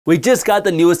We just got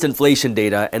the newest inflation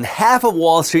data, and half of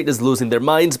Wall Street is losing their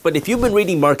minds, but if you've been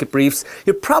reading market briefs,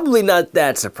 you're probably not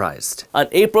that surprised. On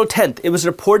April 10th, it was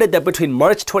reported that between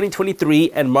March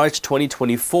 2023 and March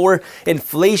 2024,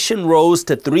 inflation rose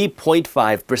to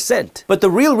 3.5%. But the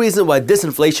real reason why this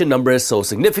inflation number is so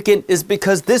significant is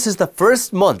because this is the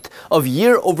first month of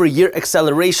year-over-year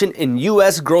acceleration in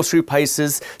US grocery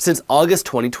prices since August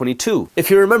 2022. If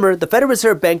you remember, the Federal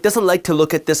Reserve Bank doesn't like to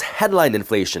look at this headline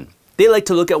inflation. They like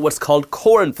to look at what's called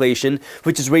core inflation,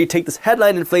 which is where you take this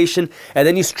headline inflation and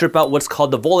then you strip out what's called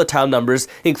the volatile numbers,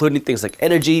 including things like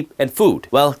energy and food.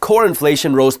 Well, core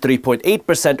inflation rose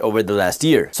 3.8% over the last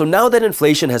year. So now that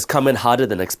inflation has come in hotter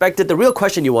than expected, the real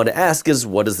question you want to ask is,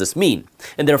 what does this mean?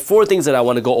 And there are four things that I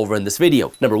want to go over in this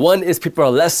video. Number one is people are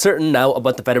less certain now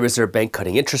about the Federal Reserve Bank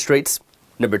cutting interest rates.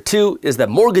 Number two is that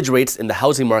mortgage rates in the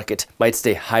housing market might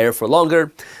stay higher for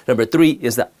longer. Number three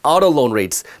is that auto loan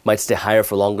rates might stay higher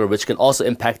for longer, which can also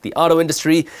impact the auto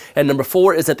industry. And number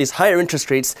four is that these higher interest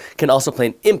rates can also play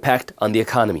an impact on the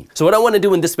economy. So what I want to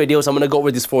do in this video is I'm going to go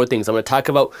over these four things. I'm going to talk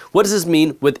about what does this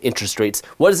mean with interest rates?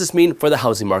 What does this mean for the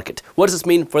housing market? What does this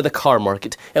mean for the car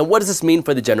market? And what does this mean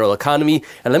for the general economy?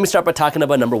 And let me start by talking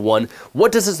about number one.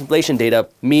 What does this inflation data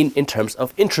mean in terms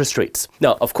of interest rates?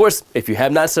 Now, of course, if you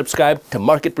have not subscribed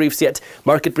to Market Briefs yet,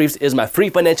 Market Briefs is my free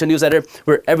financial newsletter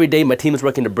where every day my team is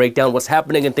working to break down what's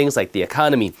happening in things like the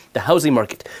economy, the housing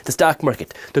market, the stock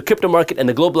market, the crypto market, and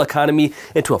the global economy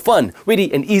into a fun,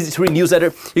 witty, and easy to read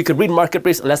newsletter. You can read Market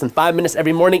Briefs in less than 5 minutes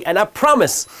every morning, and I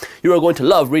promise you are going to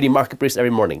love reading Market Briefs every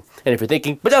morning. And if you're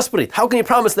thinking, but Jaspreet, how can you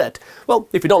promise that? Well,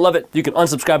 if you don't love it, you can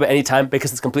unsubscribe at any time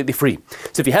because it's completely free.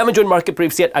 So if you haven't joined Market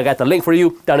Briefs yet, I got the link for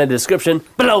you down in the description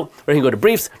below, where you can go to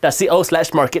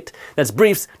briefs.co/market. That's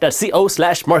briefs.co/market.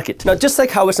 Now, just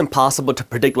like how it's impossible to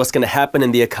predict what's going to happen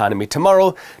in the economy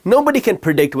tomorrow, nobody can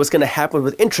predict what's going to happen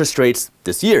with interest rates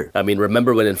this year. I mean,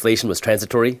 remember when inflation was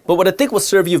transitory? But what I think will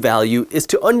serve you value is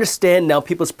to understand now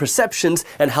people's perceptions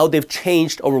and how they've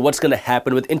changed over what's going to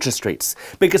happen with interest rates.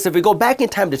 Because if we go back in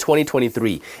time to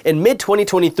 2023, in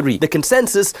mid-2023, the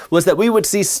consensus was that we would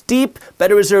see steep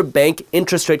Federal Reserve Bank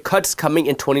interest rate cuts coming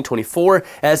in 2024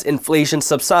 as inflation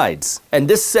subsides. And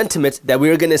this sentiment that we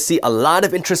are going to see a lot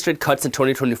of interest rate cuts in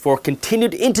 2024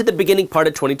 continued into the beginning part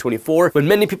of 2024, when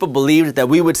many people believed that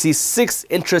we would see 6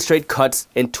 interest rate cuts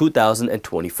in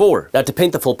 2024. Now, to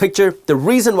paint the full picture, the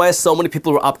reason why so many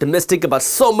people were optimistic about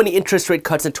so many interest rate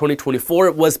cuts in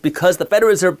 2024 was because the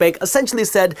Federal Reserve Bank essentially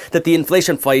said that the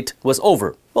inflation fight was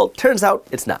over. Well, turns out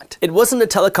it's not. It wasn't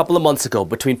until a couple of months ago,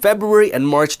 between February and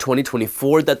March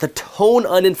 2024, that the tone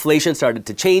on inflation started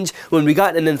to change when we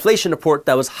got an inflation report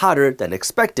that was hotter than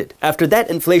expected. After that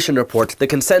inflation report, the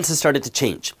consensus started to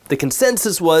change. The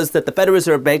consensus was that the Federal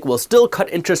Reserve Bank will still cut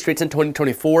interest rates in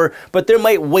 2024, but they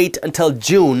might wait until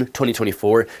June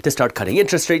 2024 to start cutting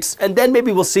interest rates, and then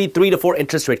maybe we'll see 3 to 4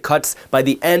 interest rate cuts by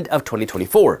the end of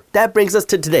 2024. That brings us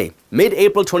to today,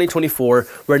 mid-April 2024,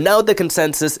 where now the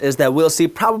consensus is that we'll see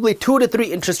probably 2 to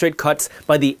 3 interest rate cuts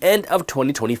by the end of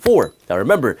 2024. Now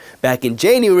remember, back in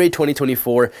January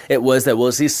 2024, it was that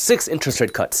we'll see 6 interest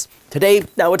rate cuts. Today,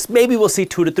 now it's maybe we'll see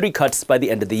 2 to 3 cuts by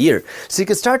the end of the year. So you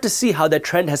can start to see how that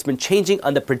trend has been changing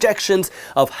on the projections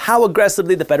of how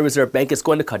aggressively the Federal Reserve Bank is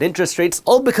going to cut interest rates,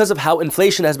 all because of how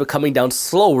inflation has been coming down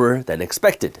slower than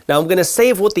expected. Now I'm going to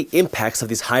save what the impacts of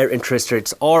these higher interest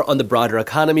rates are on the broader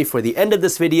economy for the end of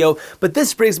this video, but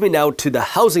this brings me now to the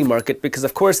housing market, because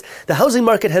of course the housing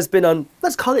market has been on,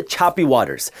 let's call it choppy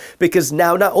waters, because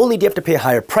now not only do you have to pay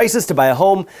higher prices to buy a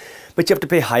home, but you have to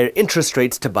pay higher interest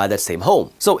rates to buy that same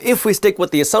home. So if we stick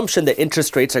with the assumption that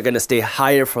interest rates are going to stay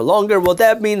higher for longer, well,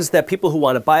 that means that people who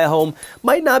want to buy a home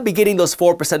might not be getting those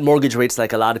 4% mortgage rates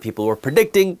like a lot of people were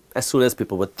predicting as soon as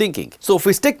people were thinking. So if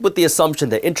we stick with the assumption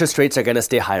that interest rates are going to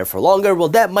stay higher for longer, well,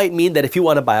 that might mean that if you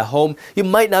want to buy a home, you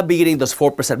might not be getting those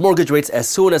 4% mortgage rates as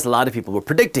soon as a lot of people were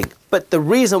predicting. But the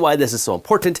reason why this is so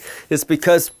important is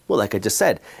because, well, like I just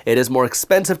said, it is more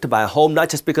expensive to buy a home, not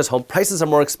just because home prices are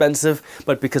more expensive,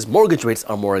 but because mortgage rates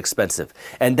are more expensive.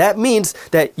 And that means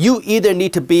that you either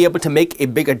need to be able to make a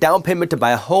bigger down payment to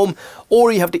buy a home,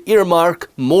 or you have to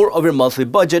earmark more of your monthly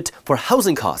budget for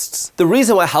housing costs. The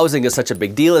reason why housing is such a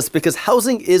big deal is because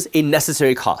housing is a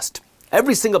necessary cost.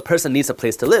 Every single person needs a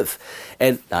place to live.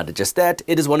 And not just that,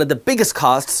 it is one of the biggest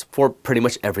costs for pretty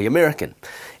much every American.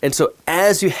 And so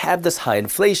as you have this high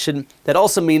inflation, that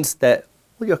also means that,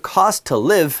 well, your cost to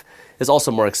live is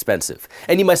also more expensive.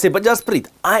 And you might say, but Jaspreet,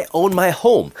 I own my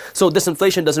home, so this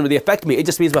inflation doesn't really affect me. It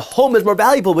just means my home is more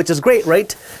valuable, which is great,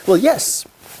 right? Well, yes.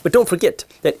 But don't forget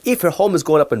that if your home is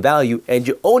going up in value and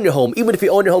you own your home, even if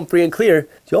you own your home free and clear,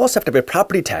 you also have to pay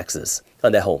property taxes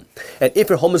on that home. And if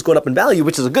your home is going up in value,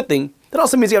 which is a good thing, that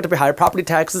also means you have to pay higher property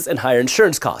taxes and higher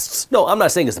insurance costs. No, I'm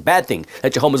not saying it's a bad thing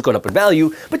that your home is going up in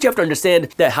value, but you have to understand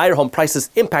that higher home prices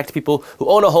impact people who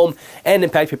own a home and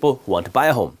impact people who want to buy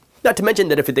a home. Not to mention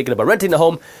that if you're thinking about renting a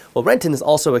home, well, renting is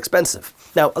also expensive.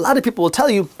 Now, a lot of people will tell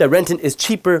you that renting is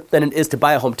cheaper than it is to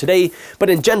buy a home today,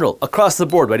 but in general, across the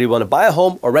board, whether you want to buy a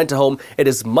home or rent a home, it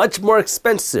is much more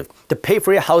expensive to pay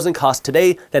for your housing costs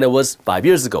today than it was 5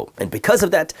 years ago. And because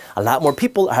of that, a lot more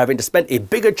people are having to spend a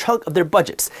bigger chunk of their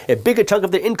budgets, a bigger chunk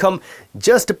of their income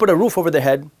just to put a roof over their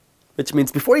head, which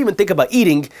means before you even think about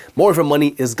eating, more of your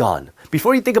money is gone.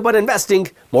 Before you think about investing,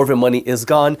 more of your money is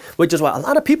gone, which is why a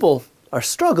lot of people are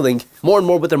struggling more and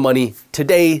more with their money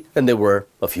today than they were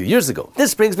a few years ago.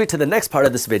 This brings me to the next part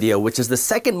of this video, which is the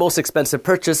second most expensive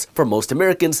purchase for most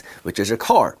Americans, which is your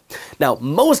car. Now,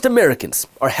 most Americans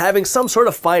are having some sort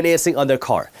of financing on their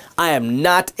car. I am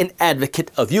not an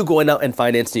advocate of you going out and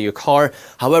financing your car.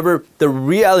 However, the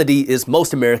reality is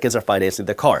most Americans are financing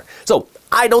their car. So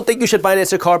I don't think you should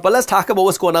finance your car, but let's talk about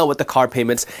what's going on with the car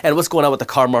payments and what's going on with the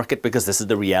car market, because this is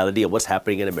the reality of what's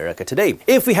happening in America today.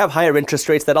 If we have higher interest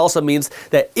rates, that also means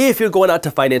that if you're going out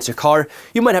to finance your car,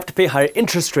 you might have to pay higher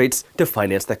interest rates to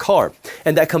finance the car.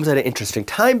 And that comes at an interesting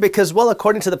time because, well,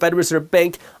 according to the Federal Reserve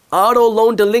Bank, auto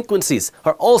loan delinquencies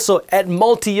are also at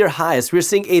multi-year highs. We're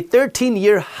seeing a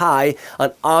 13-year high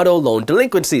on auto loan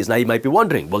delinquencies. Now you might be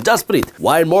wondering, well, Jaspreet,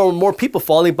 why are more and more people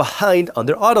falling behind on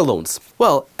their auto loans?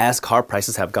 Well, as car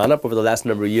prices have gone up over the last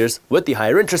number of years with the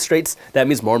higher interest rates, that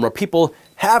means more and more people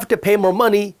have to pay more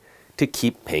money to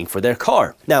keep paying for their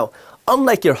car. Now,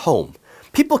 unlike your home,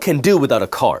 people can do without a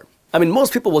car. I mean,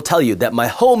 most people will tell you that my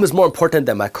home is more important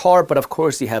than my car, but of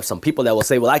course you have some people that will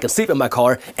say, well, I can sleep in my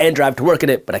car and drive to work in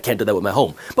it, but I can't do that with my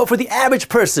home. But for the average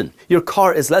person, your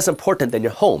car is less important than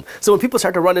your home. So when people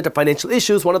start to run into financial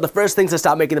issues, one of the first things to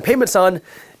stop making the payments on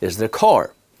is their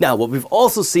car. Now, what we've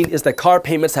also seen is that car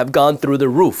payments have gone through the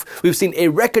roof. We've seen a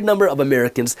record number of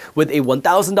Americans with a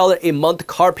 $1,000 a month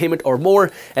car payment or more.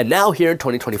 And now here in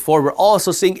 2024, we're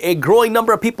also seeing a growing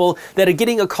number of people that are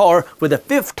getting a car with a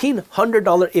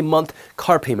 $1,500 a month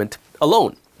car payment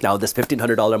alone. Now, this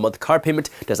 $1,500 a month car payment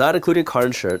does not include your car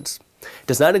insurance,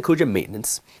 does not include your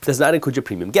maintenance, does not include your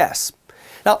premium gas.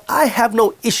 Now, I have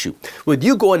no issue with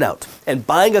you going out and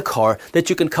buying a car that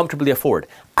you can comfortably afford.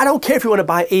 I don't care if you want to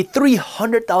buy a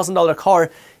 $300,000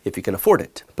 car if you can afford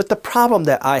it. But the problem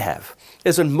that I have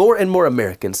is when more and more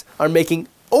Americans are making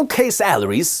okay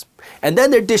salaries, and then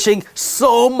they're dishing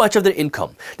so much of their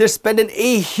income. They're spending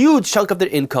a huge chunk of their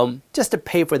income just to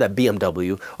pay for that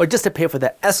BMW or just to pay for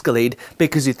that Escalade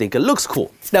because you think it looks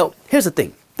cool. Now, here's the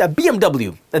thing. That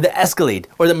BMW, the Escalade,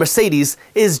 or the Mercedes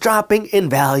is dropping in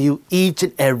value each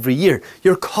and every year.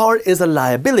 Your car is a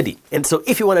liability. And so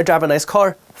if you want to drive a nice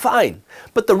car, fine.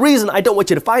 But the reason I don't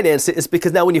want you to finance it is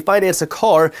because now when you finance a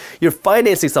car, you're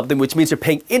financing something, which means you're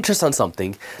paying interest on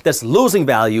something that's losing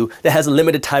value, that has a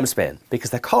limited time span.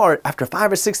 Because the car, after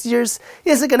 5 or 6 years,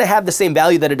 isn't going to have the same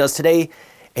value that it does today.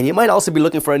 And you might also be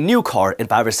looking for a new car in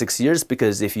 5 or 6 years,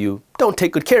 because if you don't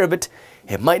take good care of it,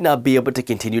 it might not be able to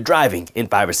continue driving in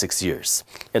 5 or 6 years.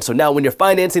 And so now when you're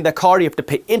financing that car, you have to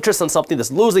pay interest on something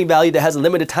that's losing value, that has a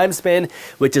limited time span,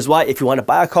 which is why if you want to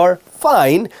buy a car,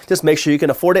 fine, just make sure you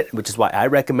can afford it, which is why I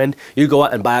recommend you go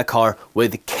out and buy a car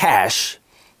with cash.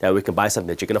 That we can buy something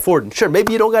that you can afford. And sure,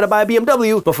 maybe you don't got to buy a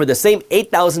BMW, but for the same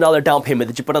 $8,000 down payment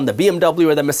that you put on the BMW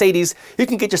or the Mercedes, you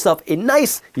can get yourself a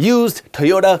nice used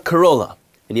Toyota Corolla.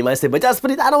 And you might say, but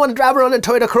Jaspreet, I don't want to drive around in a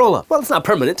Toyota Corolla. Well, it's not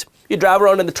permanent. You drive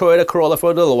around in the Toyota Corolla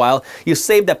for a little while. You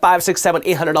save that $500, $600,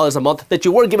 $700, $800 a month that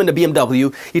you were given to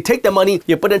BMW. You take the money,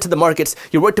 you put it into the markets.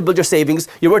 You work to build your savings.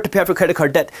 You work to pay off your credit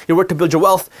card debt. You work to build your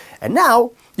wealth. And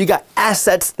now you got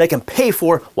assets that can pay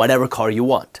for whatever car you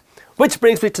want. Which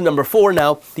brings me to number 4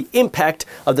 now, the impact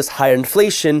of this higher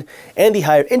inflation and the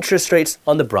higher interest rates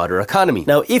on the broader economy.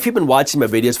 Now, if you've been watching my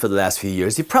videos for the last few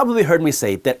years, you've probably heard me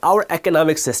say that our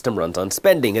economic system runs on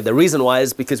spending. And the reason why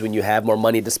is because when you have more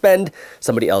money to spend,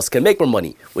 somebody else can make more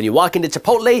money. When you walk into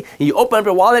Chipotle and you open up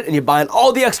your wallet and you're buying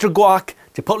all the extra guac,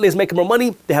 Chipotle is making more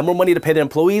money. They have more money to pay their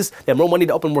employees. They have more money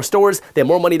to open more stores. They have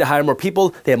more money to hire more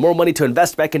people. They have more money to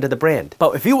invest back into the brand.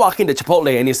 But if you walk into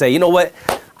Chipotle and you say, you know what?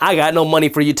 I got no money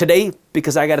for you today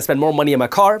because I got to spend more money on my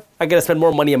car. I got to spend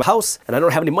more money on my house, and I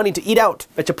don't have any money to eat out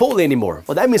at Chipotle anymore.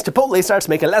 Well, that means Chipotle starts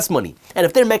making less money. And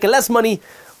if they're making less money,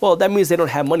 well, that means they don't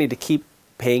have money to keep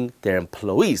paying their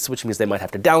employees, which means they might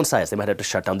have to downsize, they might have to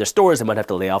shut down their stores, they might have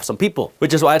to lay off some people.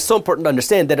 Which is why it's so important to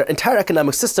understand that our entire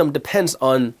economic system depends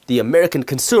on the American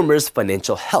consumer's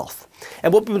financial health.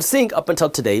 And what we've been seeing up until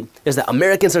today is that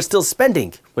Americans are still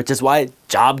spending, which is why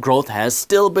job growth has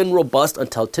still been robust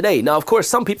until today. Now, of course,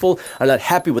 some people are not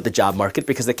happy with the job market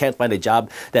because they can't find a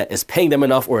job that is paying them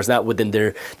enough or is not within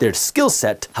their skill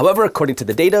set. However, according to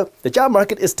the data, the job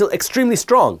market is still extremely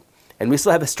strong, and we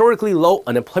still have historically low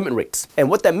unemployment rates. And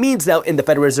what that means now in the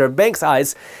Federal Reserve Bank's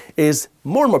eyes is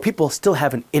more and more people still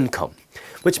have an income,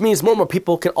 which means more and more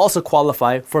people can also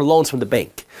qualify for loans from the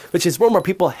bank, which is more and more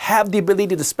people have the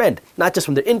ability to spend, not just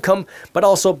from their income, but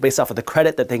also based off of the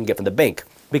credit that they can get from the bank,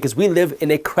 because we live in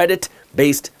a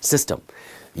credit-based system.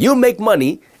 You make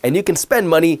money and you can spend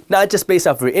money not just based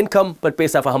off of your income, but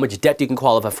based off of how much debt you can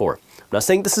qualify for. I'm not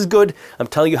saying this is good, I'm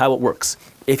telling you how it works.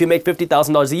 If you make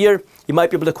 $50,000 a year, you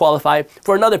might be able to qualify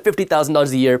for another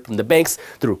 $50,000 a year from the banks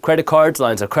through credit cards,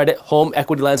 lines of credit, home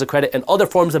equity lines of credit, and other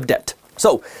forms of debt.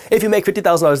 So if you make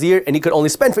 $50,000 a year and you could only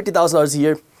spend $50,000 a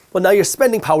year, well, now your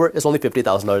spending power is only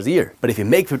 $50,000 a year. But if you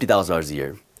make $50,000 a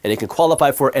year and you can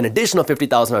qualify for an additional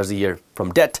 $50,000 a year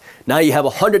from debt, now you have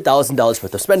 $100,000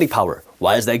 worth of spending power.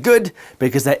 Why is that good?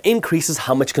 Because that increases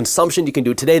how much consumption you can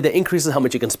do today, that increases how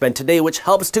much you can spend today, which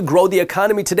helps to grow the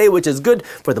economy today, which is good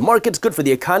for the markets, good for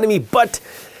the economy, but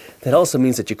that also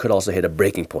means that you could also hit a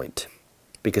breaking point.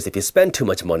 Because if you spend too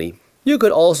much money, you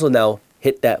could also now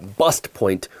hit that bust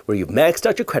point where you've maxed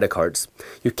out your credit cards,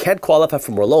 you can't qualify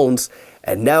for more loans,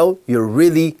 and now you're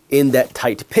really in that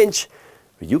tight pinch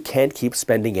where you can't keep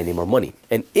spending any more money.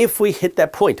 And if we hit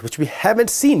that point, which we haven't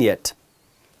seen yet,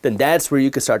 then that's where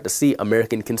you can start to see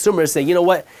American consumers saying, you know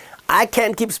what, I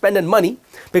can't keep spending money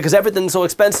because everything's so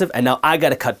expensive and now I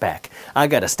gotta cut back. I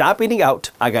gotta stop eating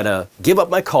out, I gotta give up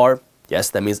my car. Yes,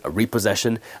 that means a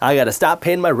repossession. I gotta stop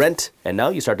paying my rent. And now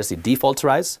you start to see defaults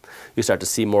rise. You start to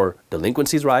see more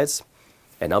delinquencies rise.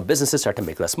 And now businesses start to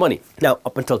make less money. Now,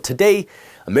 up until today,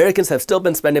 Americans have still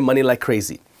been spending money like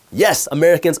crazy. Yes,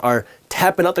 Americans are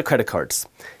tapping out their credit cards.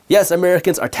 Yes,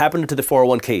 Americans are tapping into the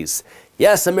 401ks.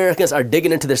 Yes, Americans are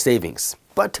digging into their savings.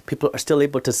 But people are still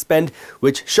able to spend,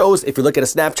 which shows, if you look at a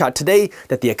snapshot today,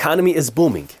 that the economy is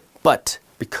booming. But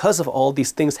because of all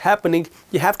these things happening,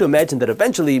 you have to imagine that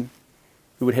eventually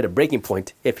we would hit a breaking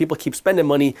point if people keep spending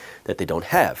money that they don't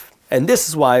have. And this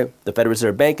is why the Federal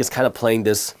Reserve Bank is kind of playing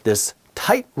this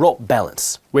tightrope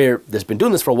balance, where they've been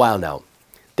doing this for a while now.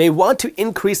 They want to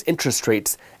increase interest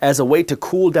rates as a way to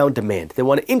cool down demand. They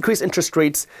want to increase interest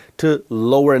rates to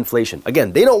lower inflation.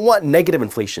 Again, they don't want negative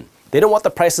inflation. They don't want the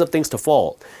prices of things to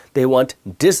fall. They want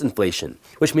disinflation,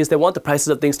 which means they want the prices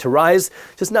of things to rise,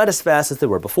 just not as fast as they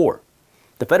were before.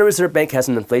 The Federal Reserve Bank has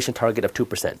an inflation target of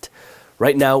 2%.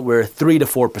 Right now, we're 3 to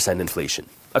 4% inflation,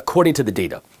 according to the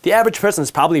data. The average person is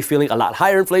probably feeling a lot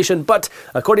higher inflation, but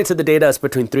according to the data, it's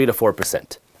between 3 to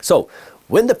 4%. So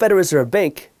when the Federal Reserve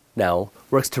Bank now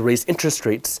works to raise interest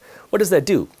rates, what does that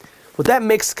do? Well, that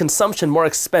makes consumption more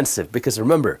expensive because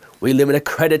remember, we live in a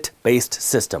credit-based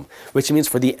system, which means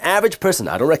for the average person,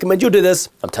 I don't recommend you do this,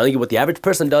 I'm telling you what the average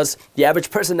person does. The average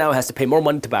person now has to pay more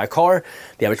money to buy a car.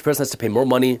 The average person has to pay more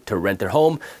money to rent their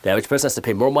home. The average person has to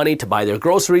pay more money to buy their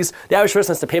groceries. The average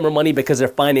person has to pay more money because they're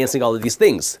financing all of these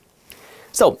things.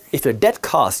 So if your debt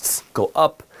costs go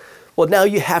up, well, now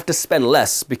you have to spend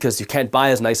less because you can't buy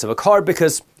as nice of a car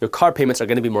because your car payments are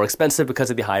going to be more expensive because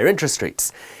of the higher interest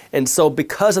rates. And so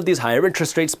because of these higher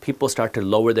interest rates, people start to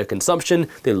lower their consumption,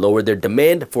 they lower their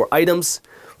demand for items,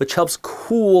 which helps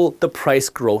cool the price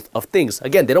growth of things.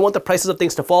 Again, they don't want the prices of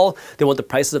things to fall, they want the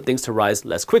prices of things to rise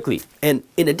less quickly. And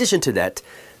in addition to that,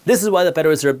 this is why the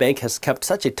Federal Reserve Bank has kept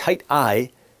such a tight eye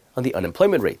on the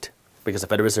unemployment rate. Because the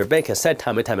Federal Reserve Bank has said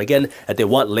time and time again that they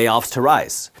want layoffs to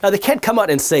rise. Now, they can't come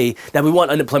out and say that we want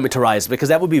unemployment to rise because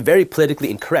that would be very politically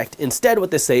incorrect. Instead,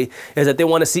 what they say is that they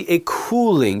want to see a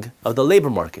cooling of the labor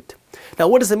market. Now,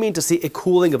 what does it mean to see a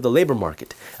cooling of the labor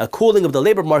market? A cooling of the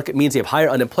labor market means you have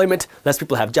higher unemployment, less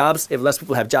people have jobs. If less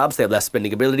people have jobs, they have less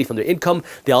spending ability from their income.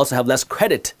 They also have less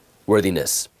credit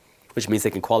worthiness, which means they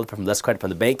can qualify for less credit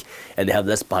from the bank and they have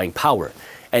less buying power.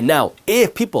 And now,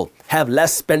 if people have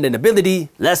less spending ability,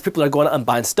 less people are going out and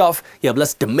buying stuff, you have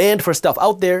less demand for stuff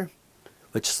out there,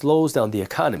 which slows down the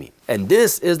economy. And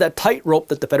this is that tightrope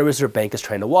that the Federal Reserve Bank is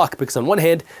trying to walk, because on one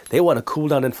hand, they want to cool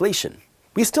down inflation.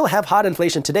 We still have hot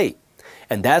inflation today.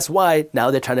 And that's why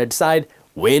now they're trying to decide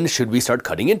when should we start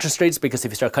cutting interest rates, because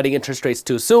if you start cutting interest rates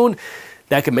too soon,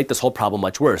 that can make this whole problem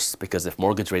much worse, because if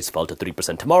mortgage rates fell to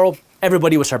 3% tomorrow,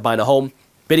 everybody would start buying a home.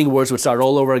 Bidding wars would start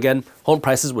all over again. Home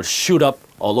prices would shoot up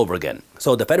all over again.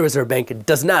 So the Federal Reserve Bank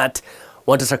does not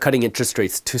want to start cutting interest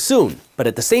rates too soon. But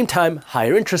at the same time,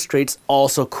 higher interest rates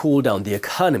also cool down the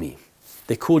economy.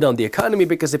 They cool down the economy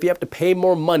because if you have to pay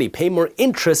more money, pay more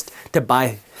interest to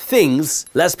buy things,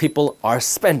 less people are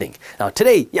spending. Now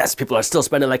today, yes, people are still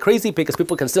spending like crazy because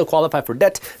people can still qualify for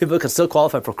debt, people can still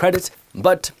qualify for credit,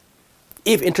 but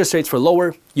if interest rates were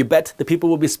lower, you bet the people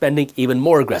will be spending even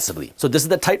more aggressively. So this is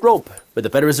the tightrope where the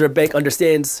Federal Reserve Bank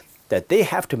understands that they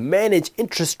have to manage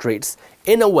interest rates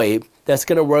in a way that's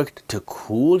going to work to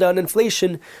cool down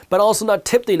inflation, but also not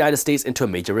tip the United States into a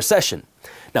major recession.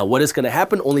 Now, what is going to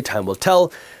happen? Only time will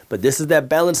tell, but this is that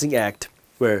balancing act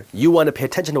where you want to pay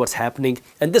attention to what's happening,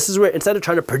 and this is where instead of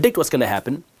trying to predict what's going to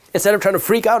happen, instead of trying to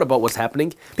freak out about what's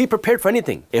happening, be prepared for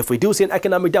anything. If we do see an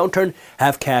economic downturn,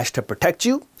 have cash to protect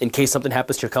you in case something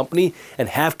happens to your company, and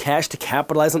have cash to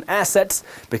capitalize on assets,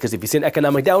 because if you see an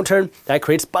economic downturn, that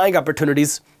creates buying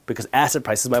opportunities because asset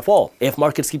prices might fall. If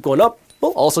markets keep going up,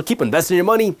 well, also keep investing your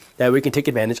money, that way we can take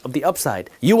advantage of the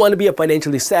upside. You want to be a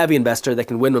financially savvy investor that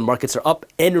can win when markets are up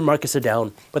and when markets are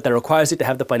down, but that requires you to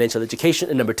have the financial education.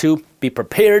 And number two, be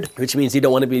prepared, which means you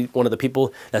don't want to be one of the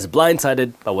people that's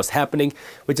blindsided by what's happening,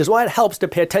 which is why it helps to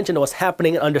pay attention to what's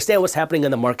happening and understand what's happening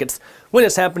in the markets when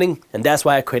it's happening. And that's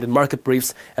why I created Market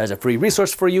Briefs as a free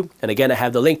resource for you. And again, I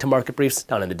have the link to Market Briefs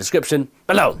down in the description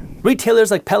below.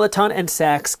 Retailers like Peloton and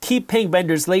Saks keep paying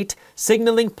vendors late,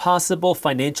 signaling possible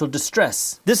financial distress.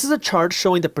 This is a chart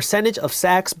showing the percentage of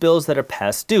Saks bills that are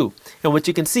past due. And what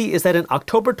you can see is that in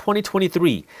October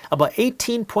 2023, about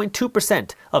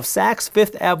 18.2% of Saks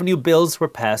Fifth Avenue bills were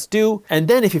past due. And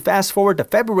then if you fast forward to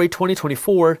February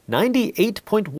 2024, 98.1%